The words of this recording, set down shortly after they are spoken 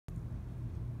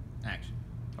Action.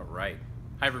 All right.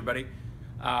 Hi, everybody.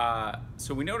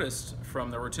 So we noticed from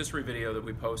the rotisserie video that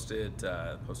we posted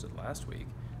last week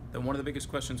that one of the biggest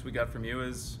questions we got from you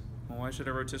is, well, why should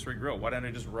a rotisserie grill? Why don't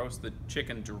I just roast the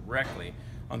chicken directly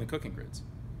on the cooking grids?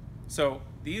 So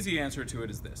the easy answer to it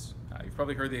is this. You've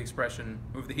probably heard the expression,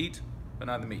 move the heat, but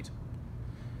not the meat.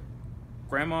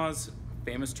 Grandma's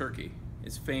famous turkey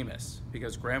is famous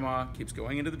because Grandma keeps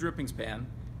going into the drippings pan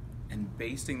and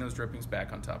basting those drippings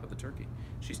back on top of the turkey.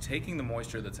 She's taking the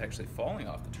moisture that's actually falling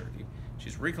off the turkey,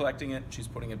 she's recollecting it, she's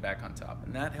putting it back on top,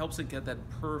 and that helps it get that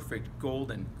perfect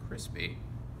golden, crispy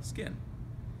skin.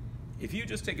 If you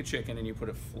just take a chicken and you put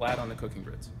it flat on the cooking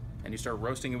grids and you start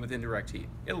roasting it with indirect heat,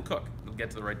 it'll cook, it'll get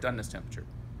to the right doneness temperature.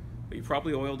 But you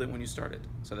probably oiled it when you started,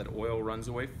 so that oil runs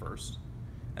away first,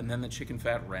 and then the chicken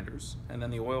fat renders, and then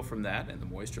the oil from that and the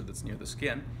moisture that's near the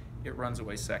skin, it runs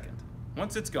away second.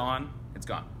 Once it's gone, it's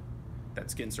gone. That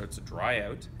skin starts to dry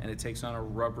out and it takes on a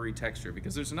rubbery texture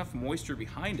because there's enough moisture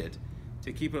behind it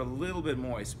to keep it a little bit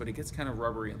moist, but it gets kind of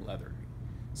rubbery and leathery.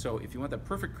 So if you want that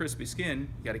perfect crispy skin,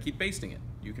 you got to keep basting it.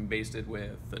 You can baste it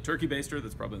with a turkey baster,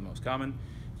 that's probably the most common.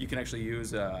 You can actually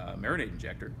use a marinade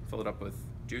injector, fill it up with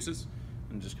juices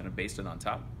and just kind of baste it on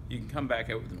top. You can come back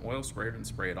out with an oil sprayer and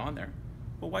spray it on there.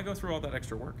 But why go through all that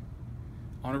extra work?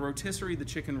 On a rotisserie, the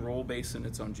chicken roll bastes in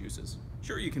its own juices.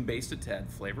 Sure, you can baste it to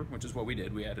add flavor, which is what we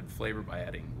did. We added flavor by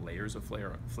adding layers of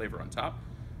flavor on top.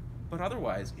 But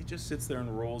otherwise, it just sits there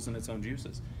and rolls in its own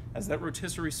juices. As that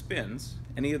rotisserie spins,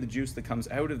 any of the juice that comes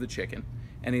out of the chicken,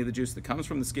 any of the juice that comes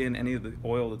from the skin, any of the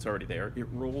oil that's already there, it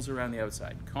rolls around the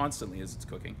outside constantly as it's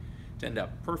cooking to end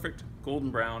up perfect,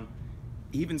 golden brown,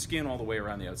 even skin all the way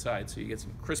around the outside. So you get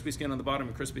some crispy skin on the bottom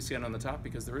and crispy skin on the top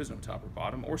because there is no top or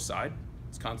bottom or side.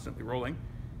 It's constantly rolling,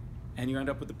 and you end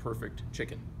up with the perfect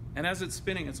chicken. And as it's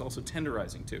spinning, it's also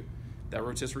tenderizing too. That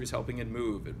rotisserie is helping it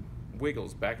move. It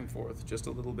wiggles back and forth just a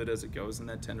little bit as it goes, and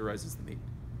that tenderizes the meat.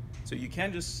 So you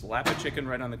can just slap a chicken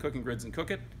right on the cooking grids and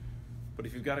cook it, but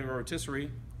if you've got a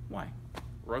rotisserie, why?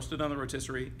 Roast it on the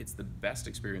rotisserie. It's the best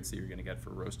experience that you're gonna get for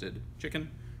roasted chicken,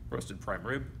 roasted prime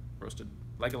rib, roasted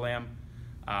leg of lamb,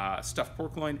 stuffed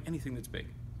pork loin, anything that's big.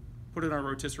 Put it on a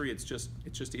rotisserie, it's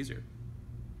just easier.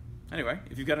 Anyway,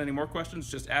 if you've got any more questions,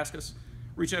 just ask us.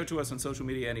 Reach out to us on social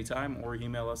media anytime or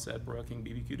email us at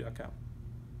broilkingbbq.com.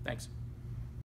 Thanks.